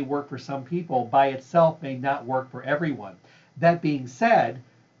that may work for some people by itself may not work for everyone. That being said,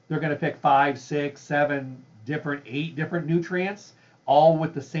 they're going to pick 5, 6, 7 different, 8 different nutrients, all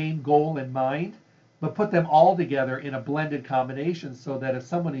with the same goal in mind, but put them all together in a blended combination so that if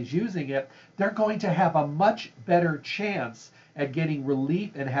someone is using it, they're going to have a much better chance at getting relief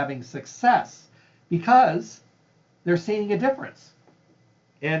and having success because they're seeing a difference.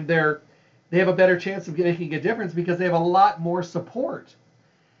 And they have a better chance of making a difference because they have a lot more support.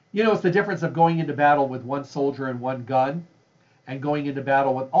 You know, it's the difference of going into battle with one soldier and one gun and going into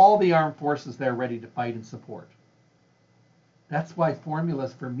battle with all the armed forces there ready to fight and support. That's why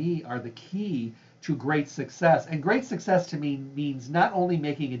formulas for me are the key to great success. And great success to me means not only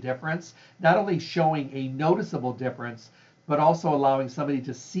making a difference, not only showing a noticeable difference, but also allowing somebody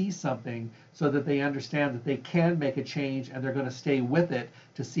to see something so that they understand that they can make a change and they're going to stay with it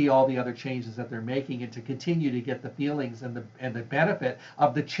to see all the other changes that they're making and to continue to get the feelings and the benefit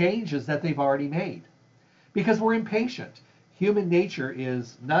of the changes that they've already made. Because we're impatient. Human nature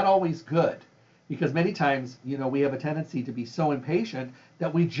is not always good. Because many times, you know, we have a tendency to be so impatient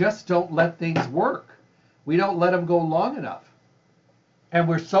that we just don't let things work. We don't let them go long enough. And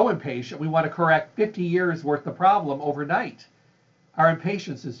we're so impatient, we want to correct 50 years worth of problem overnight. Our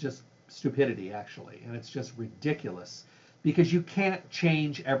impatience is just stupidity, actually, and it's just ridiculous because you can't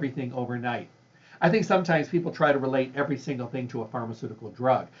change everything overnight. I think sometimes people try to relate every single thing to a pharmaceutical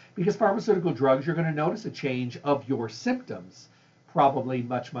drug because pharmaceutical drugs, you're going to notice a change of your symptoms probably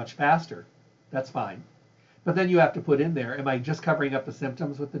much, much faster. That's fine. But then you have to put in there, am I just covering up the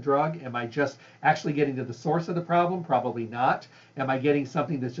symptoms with the drug? Am I just actually getting to the source of the problem? Probably not. Am I getting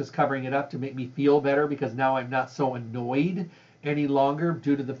something that's just covering it up to make me feel better because now I'm not so annoyed any longer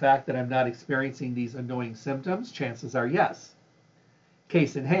due to the fact that I'm not experiencing these annoying symptoms? Chances are yes.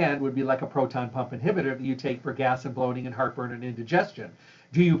 Case in hand would be like a proton pump inhibitor that you take for gas and bloating and heartburn and indigestion.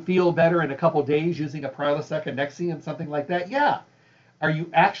 Do you feel better in a couple days using a Prilosec, a Nexium, something like that? Yeah. Are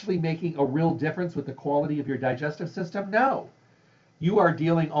you actually making a real difference with the quality of your digestive system? No. You are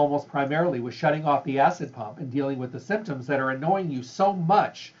dealing almost primarily with shutting off the acid pump and dealing with the symptoms that are annoying you so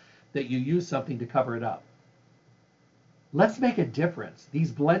much that you use something to cover it up. Let's make a difference.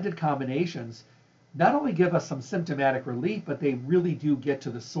 These blended combinations not only give us some symptomatic relief, but they really do get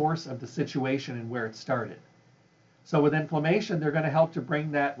to the source of the situation and where it started. So with inflammation, they're going to help to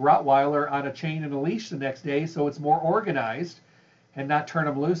bring that Rottweiler on a chain and a leash the next day so it's more organized and not turn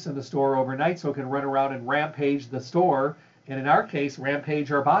them loose in the store overnight so it can run around and rampage the store, and in our case,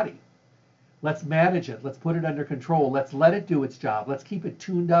 rampage our body. Let's manage it. Let's put it under control. Let's let it do its job. Let's keep it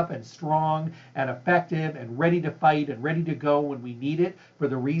tuned up and strong and effective and ready to fight and ready to go when we need it for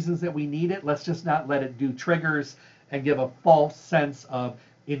the reasons that we need it. Let's just not let it do triggers and give a false sense of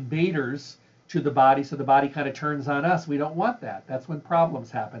invaders to the body so the body kind of turns on us. We don't want that. That's when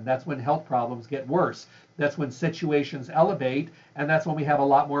problems happen. That's when health problems get worse. That's when situations elevate, and that's when we have a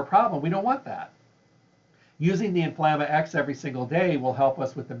lot more problem. We don't want that. Using the Inflamma X every single day will help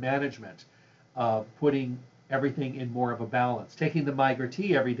us with the management of putting everything in more of a balance. Taking the Migra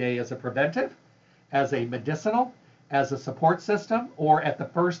T every day as a preventive, as a medicinal, as a support system, or at the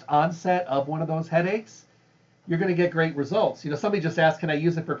first onset of one of those headaches, you're going to get great results. You know, somebody just asked, can I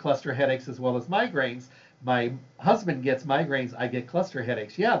use it for cluster headaches as well as migraines? My husband gets migraines, I get cluster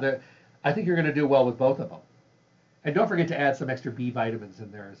headaches. Yeah, I think you're going to do well with both of them. And don't forget to add some extra B vitamins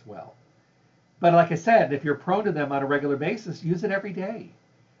in there as well. But like I said, if you're prone to them on a regular basis, use it every day.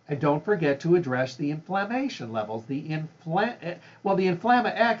 And don't forget to address the inflammation levels. The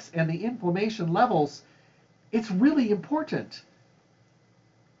Inflamma X and the inflammation levels, It's really important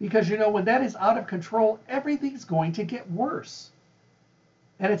because, when that is out of control, everything's going to get worse.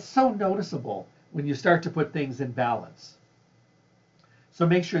 And it's so noticeable when you start to put things in balance. So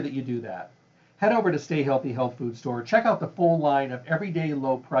make sure that you do that. Head over to Stay Healthy Health Food Store. Check out the full line of everyday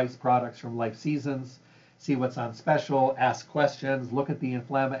low price products from Life Seasons. See what's on special, ask questions, look at the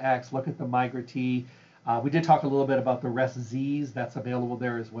Inflama-X, look at the Migra T. We did talk a little bit about the Rest Z's. That's available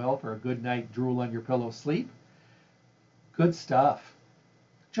there as well for a good night drool on your pillow sleep. Good stuff.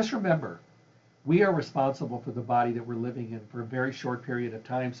 Just remember, we are responsible for the body that we're living in for a very short period of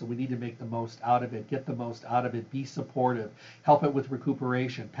time, so we need to make the most out of it, get the most out of it, be supportive, help it with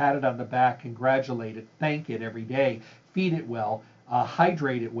recuperation, pat it on the back, congratulate it, thank it every day, feed it well,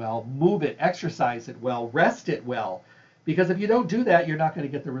 hydrate it well, move it, exercise it well, rest it well. Because if you don't do that, you're not going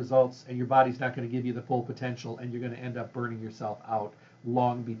to get the results, and your body's not going to give you the full potential, and you're going to end up burning yourself out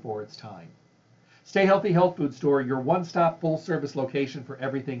long before it's time. Stay Healthy Health Food Store, your one-stop full-service location for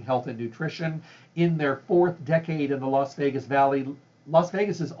everything health and nutrition. In their 4th decade in the Las Vegas Valley, Las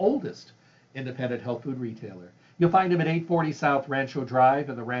Vegas's oldest independent health food retailer. You'll find them at 840 South Rancho Drive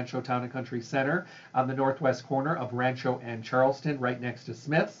in the Rancho Town and Country Center on the northwest corner of Rancho and Charleston, right next to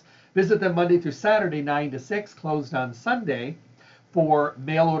Smith's. Visit them Monday through Saturday, 9 to 6, closed on Sunday for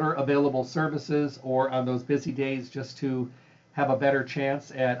mail order available services, or on those busy days just to have a better chance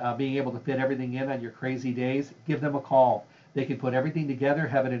at being able to fit everything in on your crazy days. Give them a call. They can put everything together,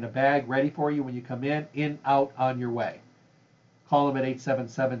 have it in a bag ready for you when you come in, out, on your way. Call them at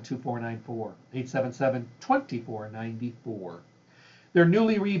 877-2494, 877-2494. Their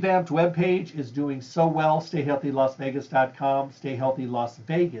newly revamped webpage is doing so well, stayhealthylasvegas.com,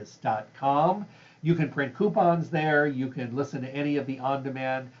 stayhealthylasvegas.com. You can print coupons there. You can listen to any of the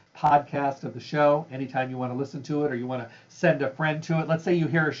on-demand podcast of the show anytime you want to listen to it, or you want to send a friend to it. Let's say you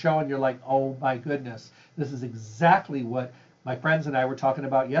hear a show and you're like, oh my goodness, this is exactly what my friends and I were talking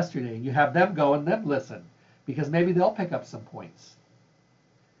about yesterday. You have them go and them listen, because maybe they'll pick up some points.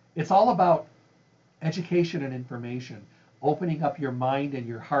 It's all about education and information, opening up your mind and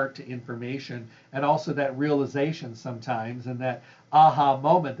your heart to information, and also that realization sometimes, and that aha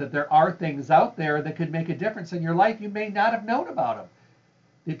moment that there are things out there that could make a difference in your life. You may not have known about them.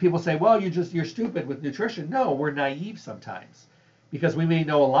 People say, well, you're stupid with nutrition. No, we're naive sometimes, because we may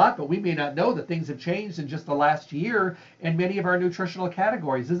know a lot, but we may not know that things have changed in just the last year in many of our nutritional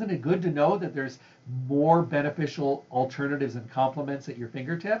categories. Isn't it good to know that there's more beneficial alternatives and complements at your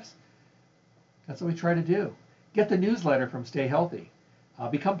fingertips? That's what we try to do. Get the newsletter from Stay Healthy.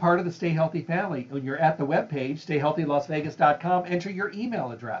 Become part of the Stay Healthy family. When you're at the webpage, stayhealthylasvegas.com, enter your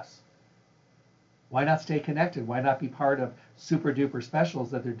email address. Why not stay connected? Why not be part of super duper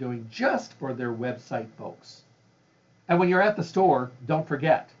specials that they're doing just for their website folks? And when you're at the store, don't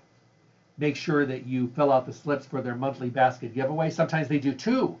forget, make sure that you fill out the slips for their monthly basket giveaway. Sometimes they do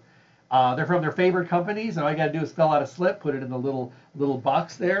 2. They're from their favorite companies, and all you got to do is fill out a slip, put it in the little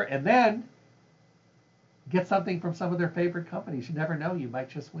box there, and then get something from some of their favorite companies. You never know, you might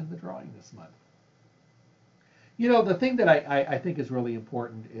just win the drawing this month. The thing that I think is really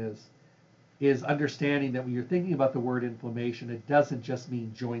important is understanding that when you're thinking about the word inflammation, it doesn't just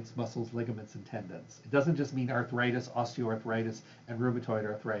mean joints, muscles, ligaments, and tendons. It doesn't just mean arthritis, osteoarthritis, and rheumatoid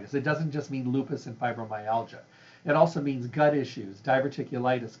arthritis. It doesn't just mean lupus and fibromyalgia. It also means gut issues,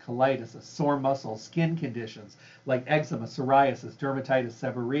 diverticulitis, colitis, sore muscles, skin conditions like eczema, psoriasis, dermatitis,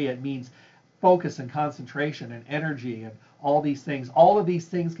 seborrhea. It means focus and concentration and energy and all these things. All of these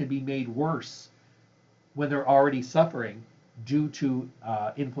things can be made worse when they're already suffering due to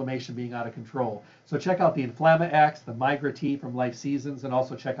inflammation being out of control. So check out the Inflama-X, the Migra T from Life Seasons, and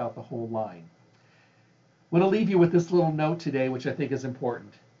also check out the whole line. I want to leave you with this little note today, which I think is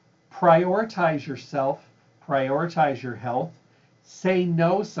important. Prioritize yourself, prioritize your health, say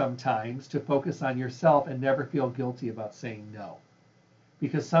no sometimes to focus on yourself, and never feel guilty about saying no.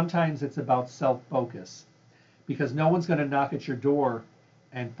 Because sometimes it's about self-focus. Because no one's going to knock at your door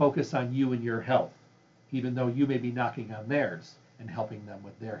and focus on you and your health, even though you may be knocking on theirs and helping them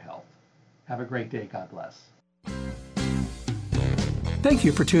with their health. Have a great day. God bless. Thank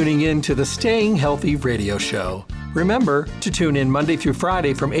you for tuning in to the Staying Healthy Radio Show. Remember to tune in Monday through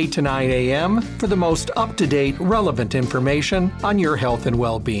Friday from 8 to 9 a.m. for the most up-to-date, relevant information on your health and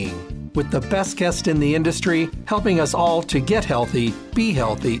well-being, with the best guest in the industry helping us all to get healthy, be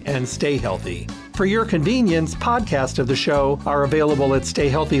healthy, and stay healthy. For your convenience, podcasts of the show are available at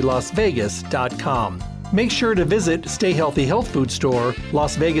stayhealthylasvegas.com. Make sure to visit Stay Healthy Health Food Store,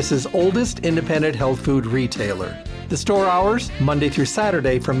 Las Vegas's oldest independent health food retailer. The store hours, Monday through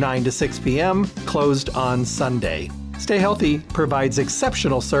Saturday from 9 to 6 p.m., closed on Sunday. Stay Healthy provides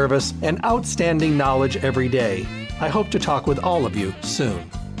exceptional service and outstanding knowledge every day. I hope to talk with all of you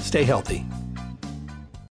soon. Stay healthy.